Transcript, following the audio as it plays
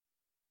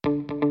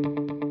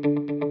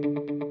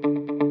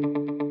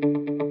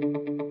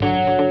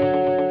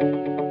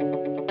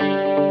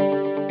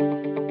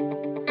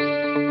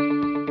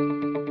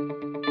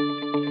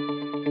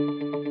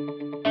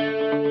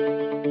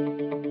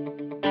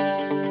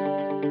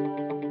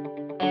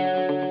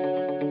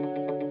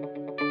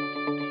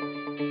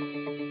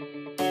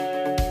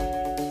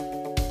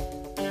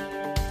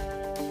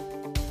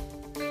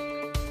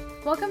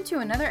Welcome to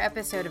another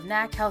episode of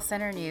NAC Health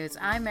Center News.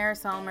 I'm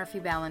Marisol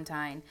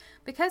Murphy-Ballantyne.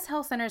 Because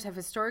health centers have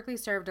historically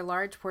served a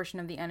large portion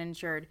of the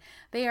uninsured,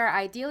 they are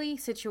ideally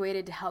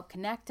situated to help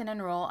connect and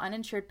enroll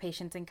uninsured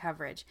patients in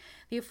coverage.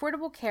 The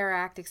Affordable Care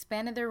Act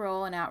expanded their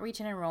role in outreach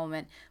and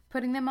enrollment,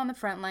 putting them on the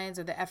front lines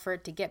of the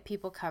effort to get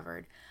people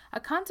covered. A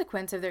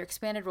consequence of their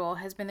expanded role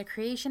has been the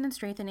creation and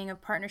strengthening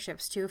of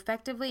partnerships to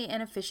effectively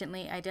and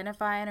efficiently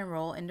identify and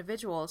enroll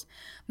individuals,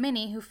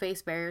 many who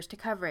face barriers to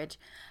coverage.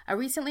 A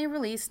recently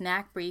released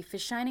NAC brief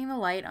is shining the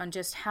light on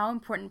just how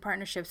important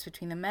partnerships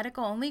between the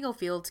medical and legal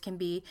fields can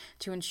be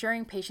to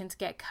ensuring patients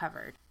get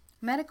covered.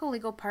 Medical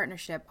Legal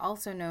Partnership,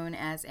 also known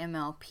as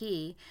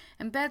MLP,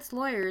 embeds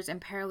lawyers and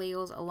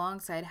paralegals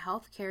alongside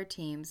healthcare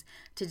teams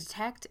to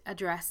detect,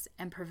 address,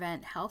 and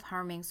prevent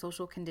health-harming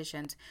social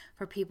conditions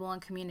for people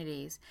and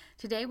communities.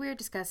 Today we are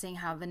discussing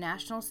how the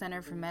National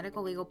Center for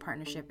Medical Legal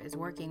Partnership is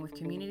working with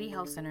community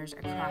health centers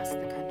across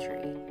the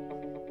country.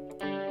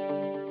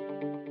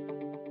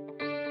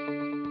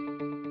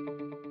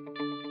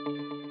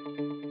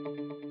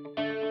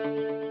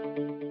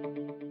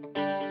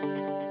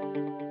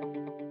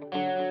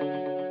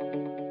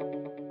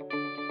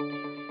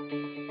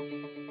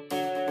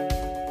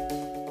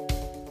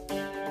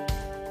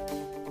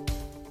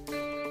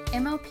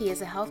 MLP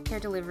is a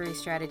healthcare delivery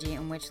strategy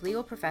in which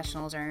legal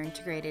professionals are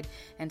integrated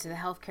into the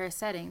healthcare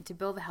setting to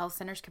build the health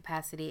center's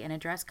capacity and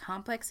address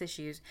complex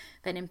issues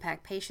that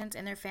impact patients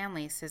and their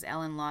families, says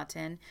Ellen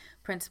Lawton,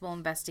 principal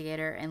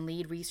investigator and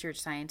lead research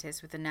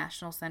scientist with the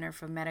National Center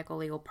for Medical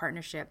Legal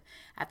Partnership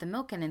at the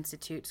Milken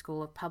Institute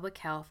School of Public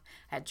Health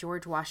at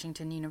George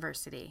Washington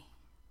University.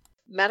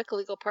 Medical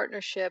Legal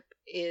Partnership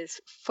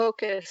is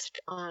focused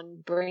on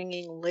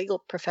bringing legal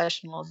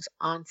professionals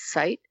on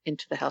site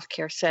into the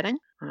healthcare setting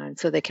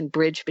so they can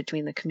bridge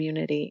between the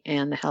community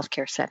and the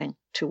healthcare setting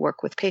to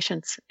work with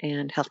patients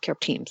and healthcare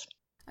teams.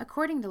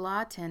 According to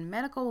Lawton,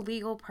 medical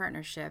legal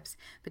partnerships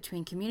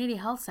between community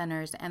health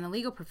centers and the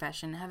legal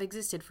profession have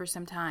existed for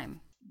some time.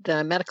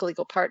 The Medical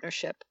Legal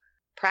Partnership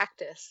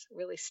practice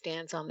really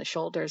stands on the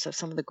shoulders of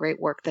some of the great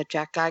work that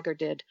Jack Geiger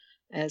did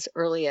as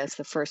early as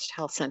the first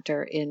health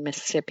center in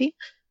Mississippi,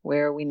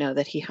 where we know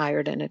that he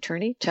hired an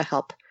attorney to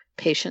help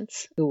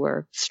patients who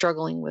were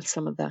struggling with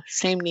some of the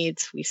same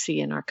needs we see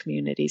in our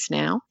communities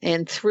now.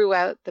 And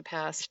throughout the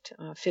past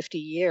 50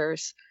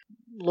 years,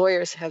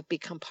 lawyers have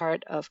become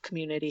part of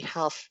community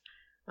health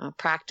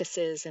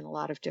practices in a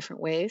lot of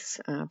different ways,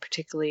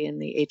 particularly in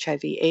the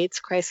HIV/AIDS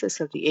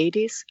crisis of the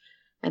 80s,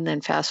 and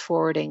then fast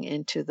forwarding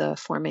into the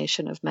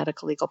formation of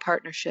Medical Legal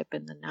Partnership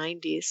in the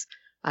 90s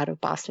out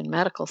of Boston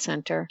Medical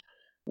Center,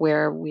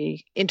 where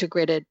we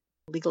integrated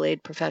legal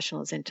aid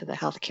professionals into the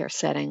healthcare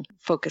setting,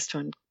 focused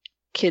on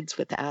kids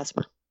with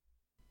asthma.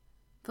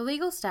 The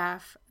legal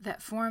staff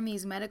that form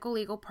these medical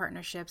legal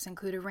partnerships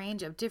include a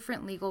range of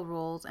different legal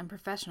roles and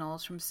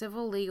professionals from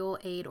civil legal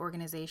aid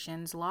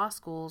organizations, law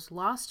schools,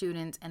 law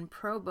students, and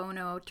pro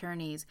bono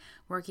attorneys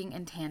working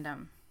in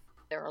tandem.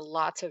 There are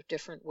lots of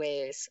different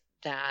ways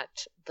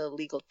that the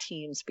legal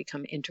teams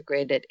become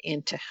integrated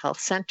into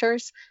health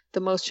centers, the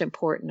most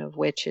important of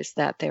which is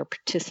that they're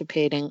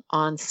participating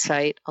on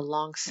site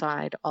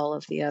alongside all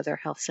of the other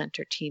health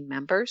center team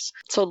members.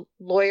 So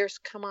lawyers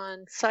come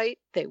on site,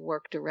 they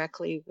work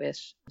directly with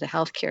the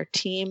healthcare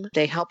team,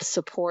 they help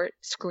support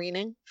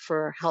screening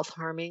for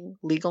health-harming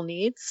legal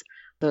needs.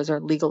 Those are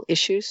legal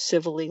issues,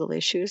 civil legal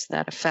issues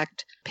that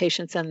affect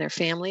patients and their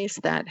families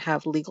that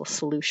have legal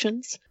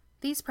solutions.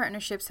 These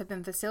partnerships have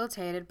been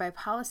facilitated by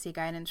policy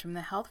guidance from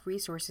the Health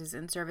Resources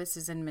and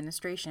Services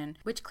Administration,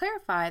 which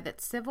clarified that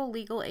civil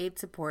legal aid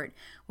support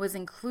was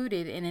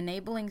included in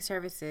enabling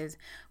services,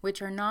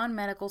 which are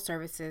non-medical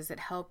services that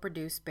help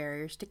reduce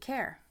barriers to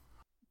care.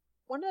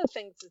 One of the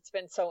things that's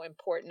been so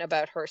important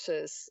about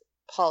HRSA's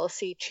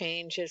policy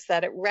change is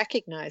that it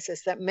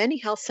recognizes that many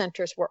health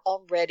centers were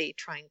already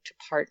trying to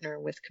partner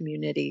with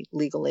community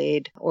legal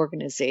aid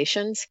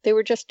organizations. They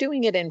were just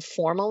doing it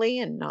informally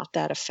and not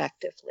that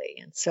effectively.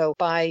 And so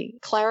by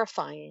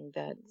clarifying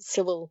that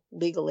civil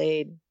legal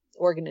aid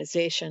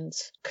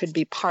organizations could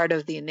be part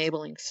of the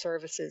enabling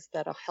services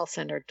that a health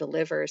center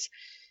delivers,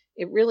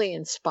 it really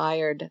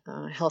inspired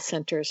health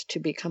centers to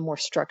become more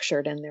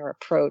structured in their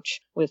approach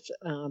with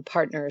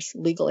partners,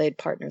 legal aid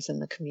partners in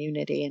the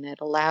community, and it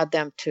allowed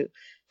them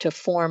to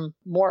form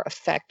more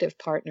effective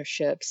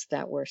partnerships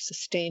that were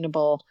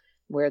sustainable,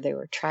 where they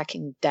were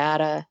tracking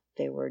data,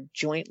 they were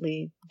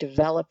jointly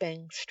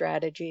developing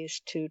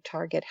strategies to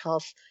target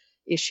health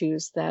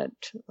issues that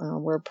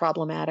were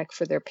problematic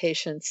for their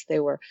patients. They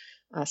were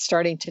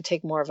starting to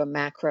take more of a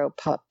macro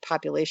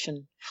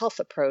population health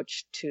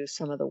approach to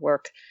some of the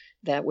work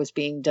that was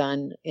being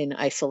done in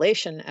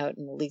isolation out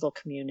in the legal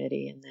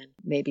community, and then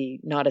maybe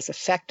not as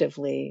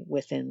effectively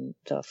within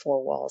the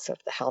four walls of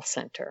the health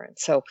center. And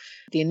so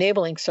the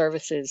enabling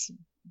services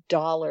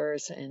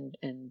dollars and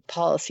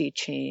policy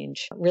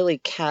change really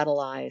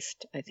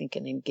catalyzed, I think,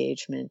 an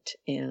engagement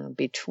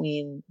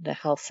between the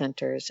health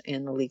centers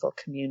and the legal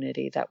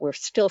community that we're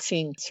still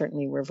seeing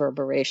certainly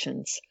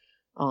reverberations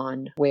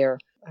on, where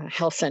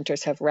health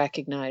centers have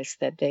recognized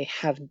that they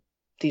have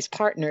these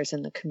partners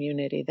in the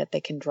community that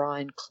they can draw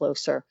in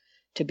closer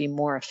to be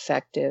more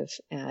effective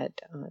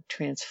at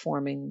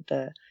transforming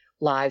the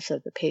lives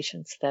of the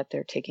patients that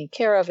they're taking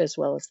care of, as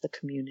well as the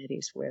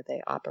communities where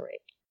they operate.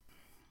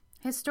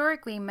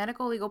 Historically,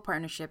 medical legal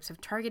partnerships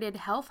have targeted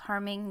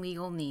health-harming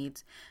legal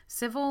needs,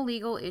 civil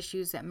legal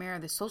issues that mirror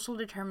the social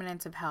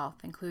determinants of health,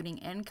 including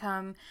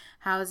income,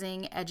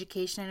 housing,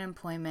 education and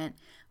employment,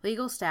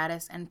 legal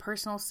status, and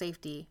personal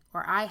safety,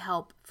 or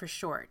IHELP for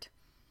short.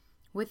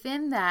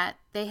 Within that,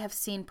 they have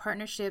seen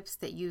partnerships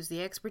that use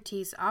the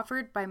expertise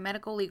offered by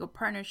medical legal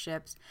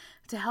partnerships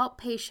to help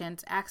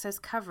patients access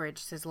coverage,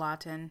 says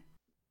Lawton.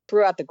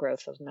 Throughout the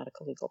growth of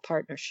medical legal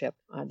partnership,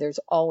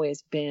 there's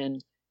always been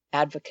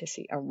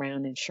advocacy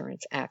around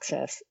insurance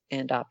access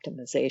and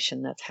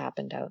optimization that's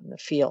happened out in the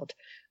field.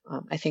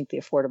 I think the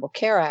Affordable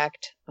Care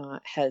Act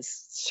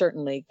has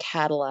certainly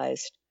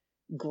catalyzed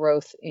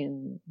growth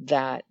in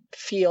that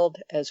field,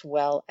 as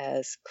well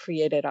as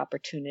created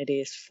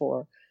opportunities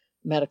for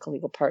medical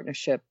legal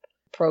partnership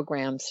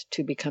programs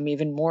to become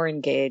even more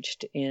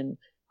engaged in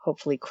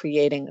hopefully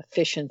creating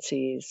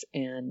efficiencies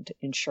and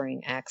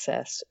ensuring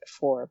access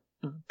for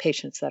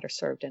patients that are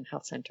served in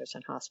health centers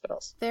and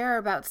hospitals. There are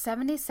about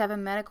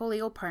 77 medical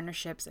legal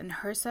partnerships in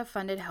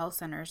HRSA-funded health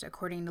centers,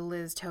 according to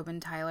Liz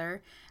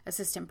Tobin-Tyler,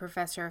 Assistant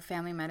Professor of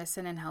Family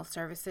Medicine and Health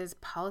Services,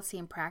 Policy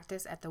and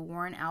Practice at the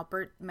Warren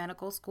Alpert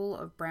Medical School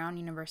of Brown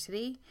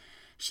University.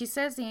 She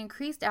says the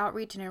increased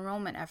outreach and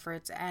enrollment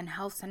efforts and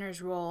health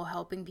centers' role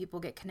helping people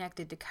get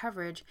connected to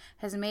coverage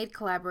has made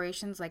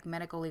collaborations like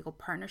medical legal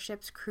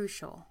partnerships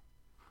crucial.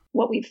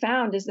 What we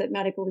found is that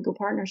medical legal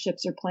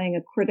partnerships are playing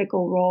a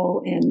critical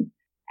role in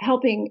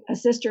helping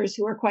assisters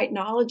who are quite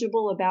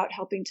knowledgeable about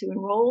helping to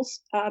enroll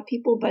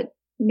people, but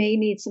may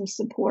need some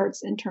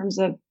supports in terms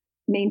of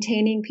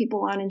maintaining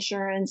people on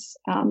insurance,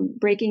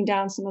 breaking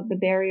down some of the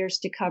barriers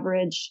to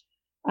coverage,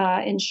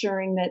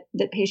 ensuring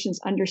that patients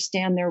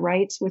understand their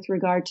rights with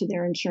regard to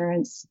their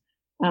insurance.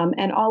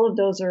 And all of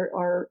those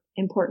are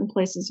important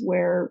places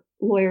where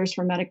lawyers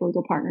from medical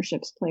legal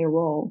partnerships play a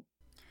role.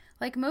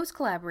 Like most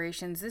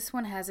collaborations, this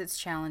one has its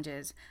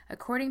challenges.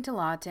 According to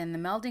Lawton, the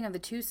melding of the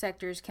two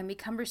sectors can be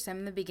cumbersome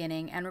in the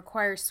beginning and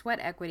require sweat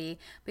equity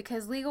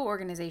because legal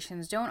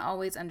organizations don't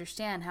always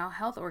understand how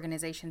health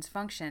organizations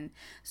function,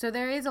 so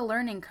there is a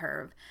learning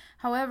curve.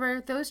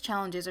 However, those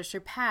challenges are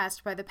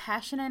surpassed by the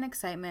passion and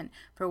excitement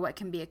for what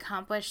can be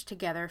accomplished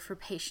together for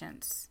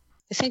patients.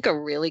 I think a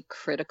really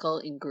critical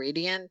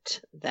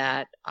ingredient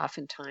that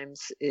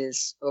oftentimes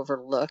is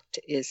overlooked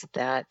is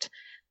that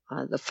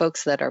the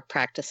folks that are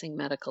practicing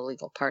medical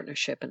legal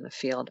partnership in the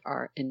field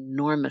are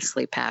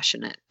enormously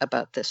passionate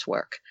about this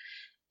work.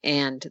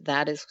 And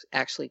that is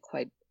actually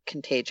quite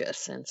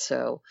contagious. And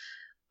so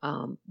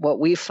what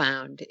we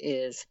found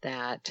is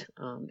that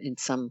in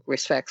some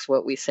respects,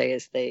 what we say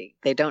is they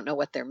don't know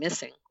what they're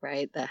missing,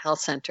 right? The health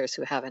centers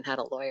who haven't had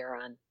a lawyer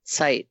on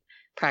site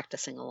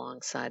practicing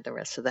alongside the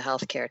rest of the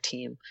healthcare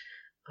team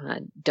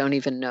don't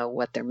even know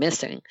what they're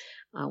missing.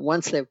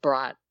 Once they've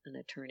brought an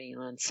attorney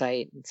on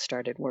site and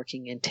started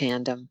working in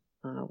tandem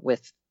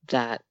with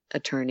that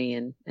attorney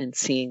and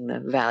seeing the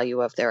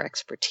value of their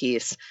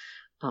expertise,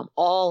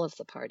 all of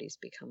the parties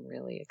become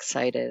really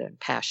excited and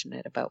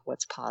passionate about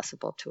what's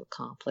possible to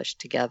accomplish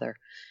together.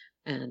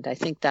 And I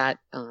think that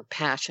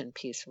passion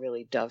piece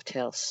really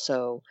dovetails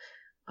so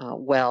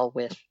well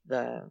with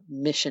the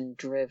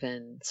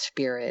mission-driven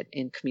spirit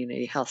in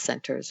community health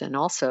centers, and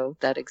also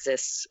that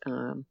exists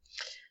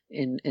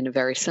in a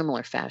very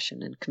similar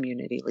fashion in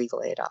community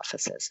legal aid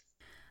offices.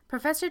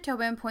 Professor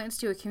Tobin points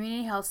to a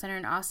community health center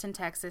in Austin,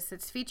 Texas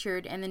that's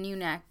featured in the new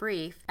NAC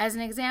brief as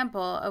an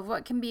example of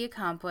what can be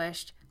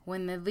accomplished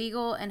when the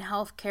legal and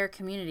healthcare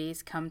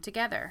communities come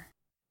together.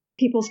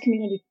 People's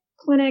Community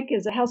Clinic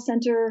is a health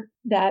center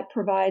that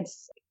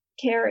provides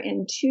care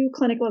in 2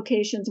 clinic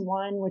locations,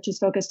 one which is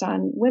focused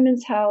on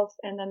women's health,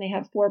 and then they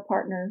have 4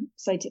 partner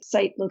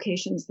site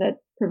locations that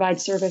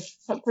provide service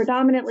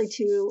predominantly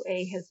to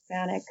a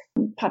Hispanic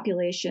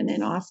population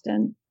in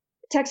Austin.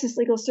 Texas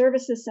Legal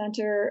Services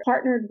Center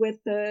partnered with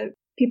the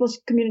People's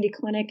Community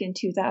Clinic in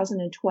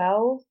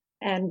 2012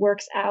 and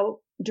works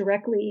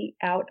directly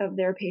out of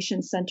their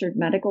patient-centered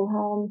medical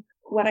home.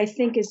 What I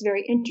think is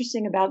very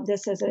interesting about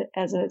this as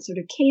a sort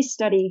of case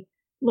study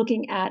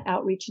looking at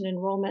outreach and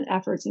enrollment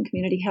efforts in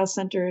community health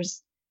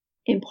centers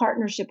in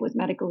partnership with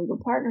medical legal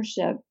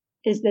partnership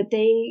is that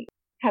they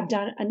have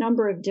done a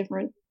number of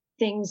different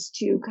things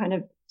to kind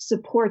of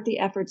support the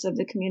efforts of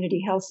the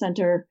community health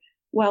center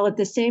while at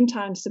the same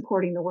time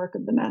supporting the work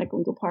of the medical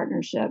legal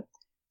partnership.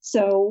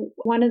 So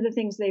one of the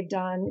things they've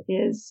done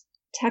is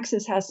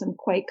Texas has some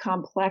quite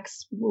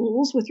complex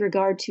rules with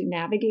regard to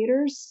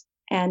navigators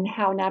and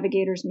how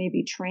navigators may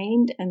be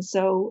trained. And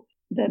so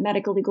the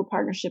medical legal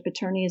partnership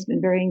attorney has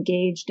been very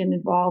engaged and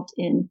involved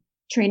in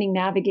training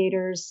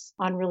navigators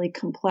on really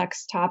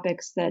complex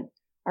topics that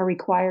are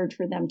required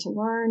for them to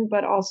learn,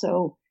 but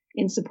also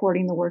in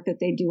supporting the work that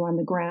they do on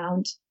the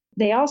ground.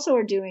 They also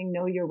are doing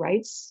Know Your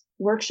Rights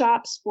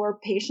workshops for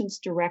patients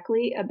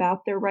directly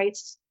about their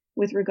rights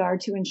with regard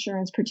to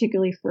insurance,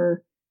 particularly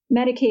for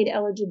Medicaid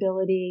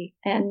eligibility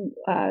and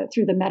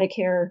through the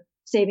Medicare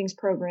savings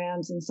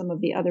programs and some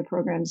of the other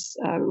programs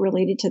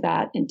related to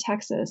that in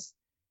Texas.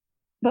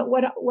 But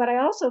what I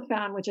also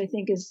found, which I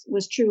think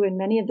was true in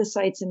many of the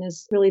sites and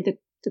is really the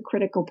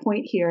critical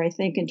point here, I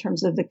think, in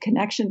terms of the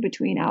connection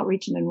between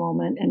outreach and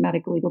enrollment and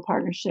medical legal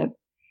partnership,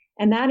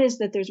 and that is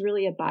that there's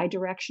really a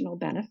bidirectional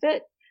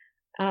benefit.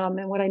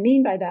 And what I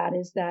mean by that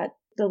is that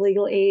the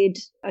legal aid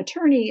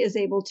attorney is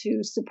able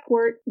to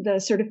support the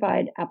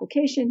certified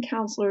application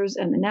counselors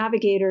and the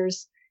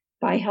navigators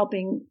by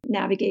helping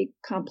navigate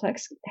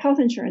complex health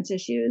insurance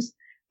issues.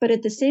 But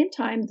at the same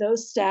time,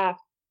 those staff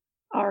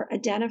are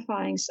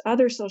identifying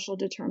other social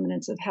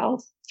determinants of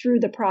health through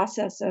the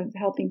process of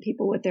helping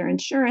people with their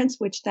insurance,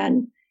 which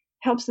then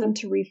helps them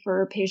to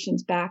refer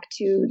patients back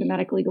to the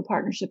medical legal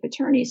partnership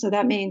attorney. So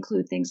that may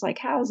include things like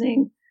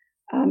housing,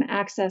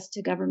 access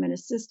to government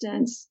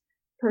assistance,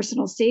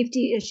 personal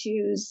safety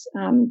issues.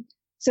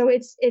 So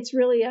it's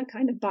really a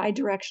kind of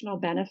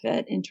bidirectional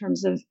benefit in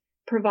terms of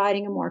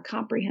providing a more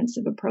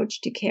comprehensive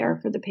approach to care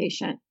for the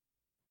patient.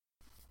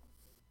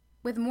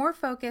 With more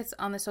focus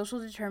on the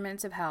social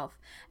determinants of health,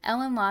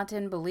 Ellen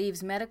Lawton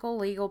believes medical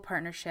legal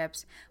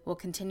partnerships will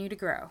continue to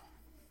grow.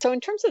 So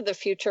in terms of the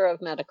future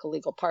of medical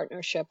legal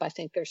partnership, I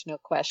think there's no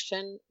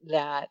question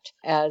that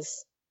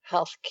as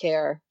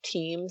healthcare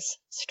teams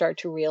start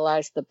to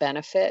realize the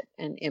benefit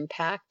and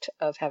impact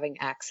of having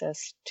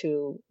access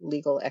to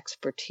legal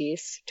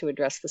expertise to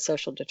address the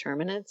social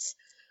determinants,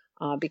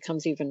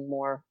 becomes even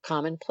more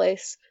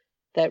commonplace,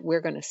 that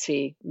we're going to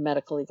see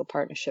medical legal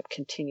partnership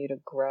continue to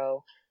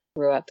grow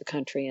throughout the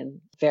country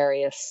in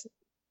various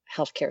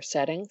healthcare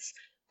settings.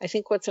 I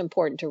think what's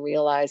important to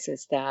realize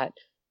is that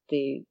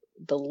the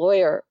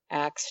lawyer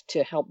acts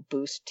to help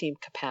boost team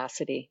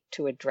capacity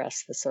to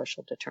address the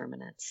social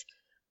determinants.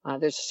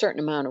 There's a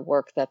certain amount of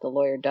work that the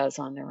lawyer does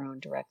on their own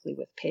directly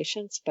with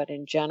patients, but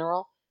in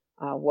general,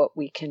 what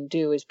we can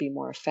do is be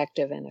more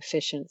effective and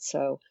efficient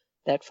so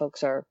that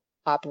folks are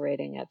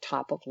operating at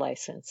top of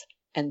license.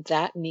 And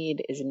that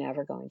need is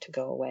never going to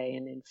go away.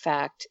 And in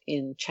fact,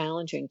 in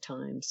challenging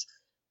times,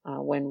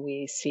 when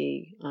we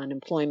see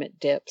unemployment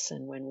dips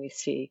and when we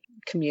see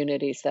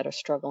communities that are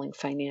struggling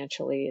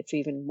financially, it's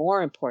even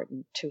more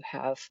important to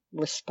have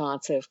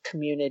responsive,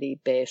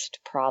 community-based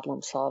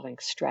problem-solving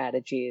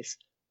strategies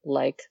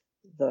like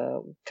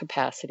the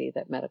capacity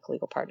that medical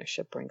legal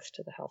partnership brings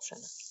to the health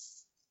center.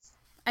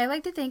 I'd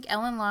like to thank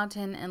Ellen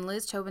Lawton and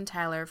Liz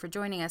Tobin-Tyler for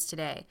joining us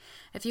today.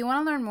 If you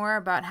want to learn more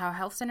about how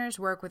health centers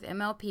work with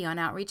MLP on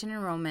outreach and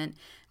enrollment,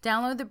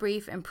 download the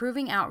brief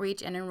Improving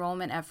Outreach and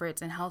Enrollment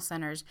Efforts in Health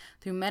Centers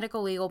Through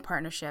Medical Legal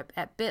Partnership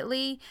at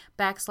bit.ly/OE_MLP.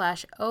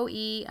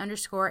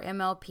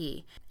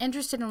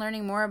 Interested in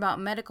learning more about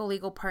medical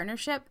legal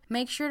partnership?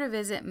 Make sure to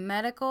visit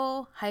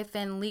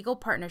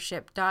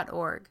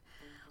medical-legalpartnership.org.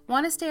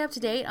 Want to stay up to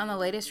date on the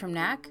latest from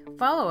NAC?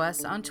 Follow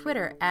us on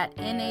Twitter at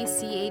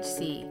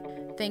NACHC.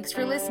 Thanks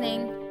for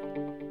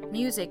listening.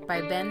 Music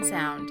by Ben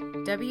Sound,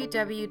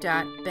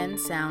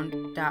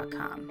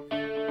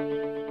 www.bensound.com.